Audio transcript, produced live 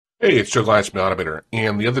Hey, it's Joe Glass, my Automator.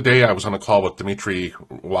 And the other day I was on a call with Dimitri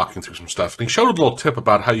walking through some stuff, and he showed a little tip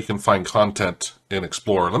about how you can find content in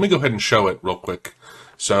Explorer. Let me go ahead and show it real quick.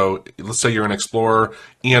 So let's say you're in Explorer,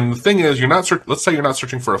 and the thing is, let's say you're not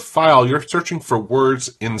searching for a file, you're searching for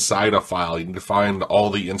words inside a file. You need to find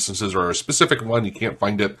all the instances or a specific one, you can't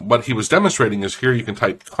find it. What he was demonstrating is here you can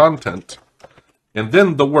type content, and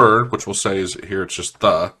then the word, which we'll say is here, it's just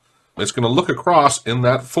the. It's going to look across in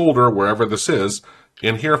that folder, wherever this is.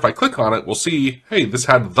 And here, if I click on it, we'll see, hey, this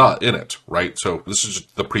had the in it, right? So this is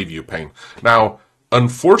just the preview pane. Now,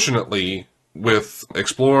 unfortunately, with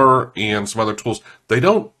Explorer and some other tools, they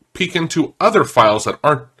don't peek into other files that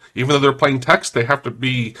aren't, even though they're plain text, they have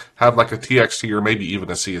to have like a TXT or maybe even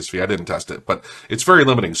a CSV. I didn't test it, but it's very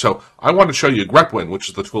limiting. So I want to show you grepWin, which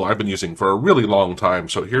is the tool I've been using for a really long time.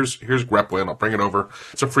 So here's grepWin. I'll bring it over.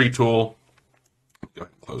 It's a free tool. Go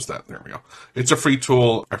ahead and close that. There we go. It's a free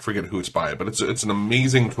tool. I forget who it's by, but it's an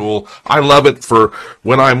amazing tool. I love it for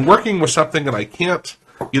when I'm working with something and I can't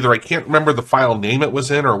remember the file name it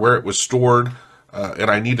was in or where it was stored,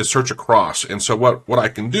 and I need to search across. And so what I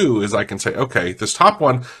can do is I can say, okay, this top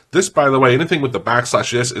one, this, by the way, anything with the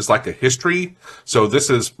backslash this is like a history. So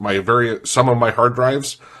this is some of my hard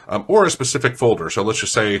drives, or a specific folder. So let's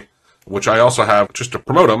just say, which I also have just to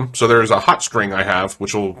promote them. So there's a hot string I have,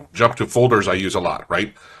 which will jump to folders I use a lot,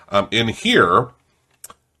 right? In here,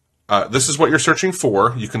 this is what you're searching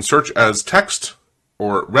for. You can search as text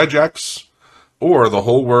or regex or the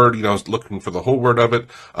whole word, looking for the whole word of it.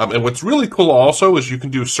 And what's really cool also is you can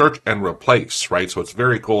do search and replace, right? So it's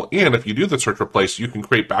very cool. And if you do the search replace, you can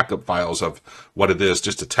create backup files of what it is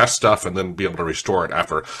just to test stuff and then be able to restore it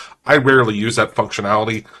after. I rarely use that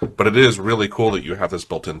functionality, but it is really cool that you have this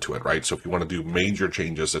built into it, right? So if you want to do major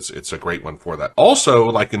changes, it's a great one for that. Also,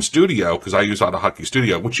 like in Studio, because I use AutoHotkey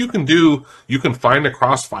Studio, which you can find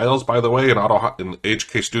across files, by the way, in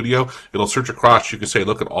AHK Studio. It'll search across. You can say,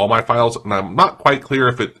 look at all my files, and I'm not quite clear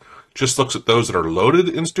if it just looks at those that are loaded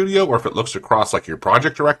in Studio or if it looks across like your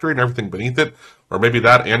project directory and everything beneath it, or maybe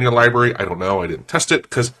that and your library. I don't know. I didn't test it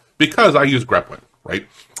because I use grepWin, right?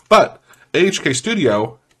 But AHK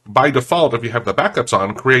Studio, by default, if you have the backups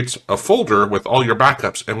on, creates a folder with all your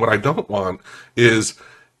backups. And what I don't want is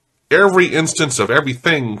every instance of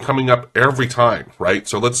everything coming up every time, right?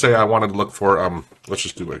 So let's say I wanted to look for, let's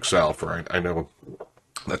just do Excel for, I know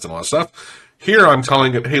that's a lot of stuff. Here I'm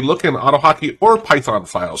telling it, hey, look in AutoHotkey or Python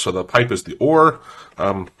files. So the pipe is the or.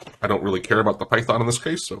 I don't really care about the Python in this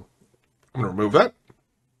case, so I'm going to remove that.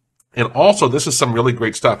 And also, this is some really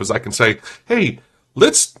great stuff, is I can say, hey,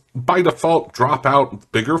 let's by default drop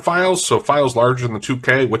out bigger files. So files larger than the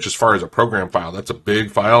 2K, which as far as a program file, that's a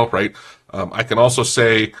big file, right? I can also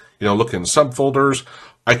say, look in subfolders.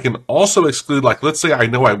 I can also exclude, like, let's say I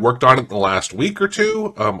know I worked on it in the last week or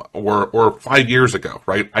two, or 5 years ago,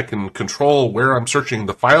 right? I can control where I'm searching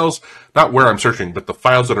the files, not where I'm searching, but the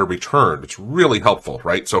files that are returned. It's really helpful,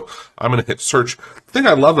 right? So I'm going to hit search. The thing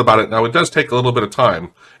I love about it, now it does take a little bit of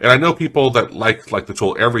time, and I know people that like the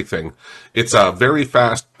tool Everything. It's very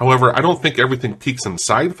fast. However, I don't think everything peeks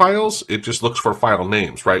inside files. It just looks for file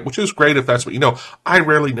names, right? Which is great if that's what you know. I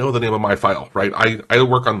rarely know the name of my file, right? I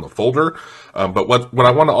work on the folder, but what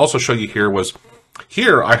I want to also show you here was,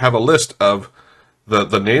 here I have a list of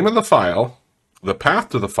the name of the file, the path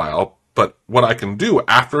to the file, but what I can do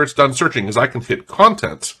after it's done searching is I can hit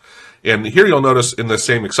contents. And here you'll notice in the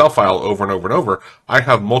same Excel file over and over and over, I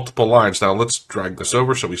have multiple lines. Now let's drag this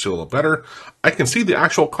over so we see a little better. I can see the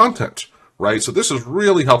actual content, right? So this is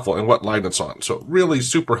really helpful in what line it's on. So really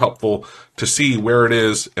super helpful to see where it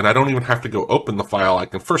is, and I don't even have to go open the file. I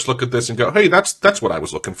can first look at this and go, hey, that's what I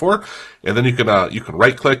was looking for. And then you can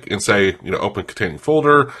right click and say, open containing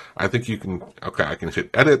folder. I think I can hit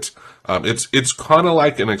edit. It's kind of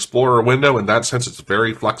like an Explorer window in that sense. It's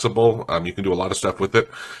very flexible. You can do a lot of stuff with it.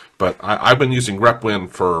 But I've been using grepWin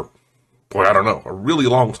for, boy, I don't know, a really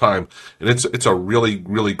long time, and it's a really,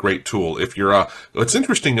 really great tool. If you're, what's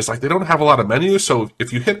interesting is, like, they don't have a lot of menus, so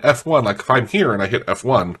if you hit F1, like if I'm here and I hit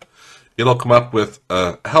F1, it'll come up with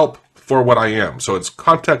help for what I am. So it's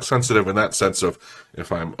context sensitive in that sense of,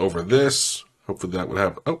 if I'm over this, hopefully that would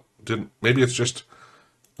have, maybe it's just,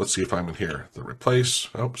 let's see if I'm in here, the replace,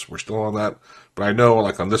 oops, we're still on that, but I know,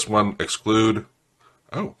 like on this one, exclude,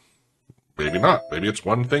 maybe not. Maybe it's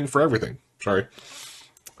one thing for everything. Sorry.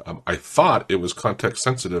 I thought it was context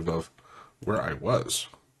sensitive of where I was.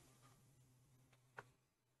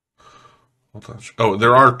 Hold on. Oh,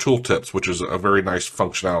 there are tooltips, which is a very nice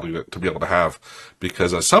functionality to be able to have,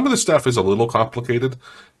 because some of the stuff is a little complicated,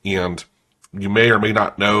 and you may or may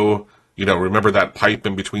not know, remember that pipe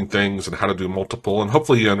in between things and how to do multiple, and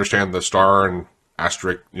hopefully you understand the star and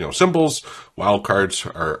asterisk, symbols. Wildcards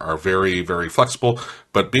are very, very flexible,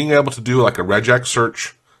 but being able to do like a regex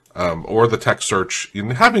search or the text search,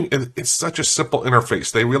 it's such a simple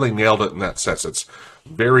interface. They really nailed it in that sense. It's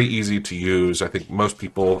very easy to use. I think most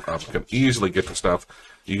people can easily get to stuff.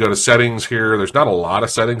 You go to settings here. There's not a lot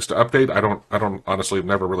of settings to update. I don't honestly have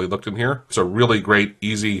never really looked in here. It's a really great,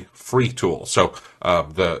 easy, free tool. So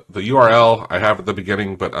the URL I have at the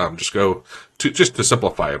beginning, but just to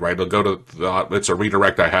simplify it, right? It'll go to it's a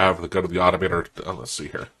redirect I have. It'll go to the automator. Let's see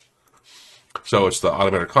here. So it's the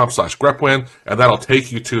automator.com/grepWin, and that'll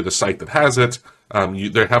take you to the site that has it.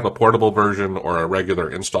 They have a portable version or a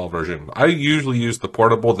regular install version. I usually use the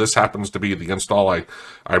portable. This happens to be the install. I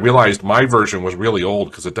realized my version was really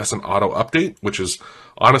old because it doesn't auto-update, which is,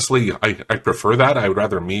 honestly, I prefer that. I would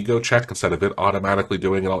rather me go check instead of it automatically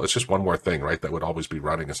doing it all. It's just one more thing, right, that would always be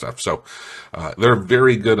running and stuff. So they're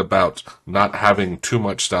very good about not having too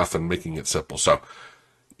much stuff and making it simple. So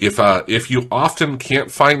if you often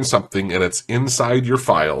can't find something and it's inside your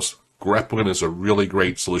files, grepWin is a really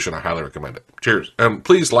great solution. I highly recommend it. Cheers. And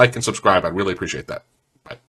please like and subscribe. I'd really appreciate that.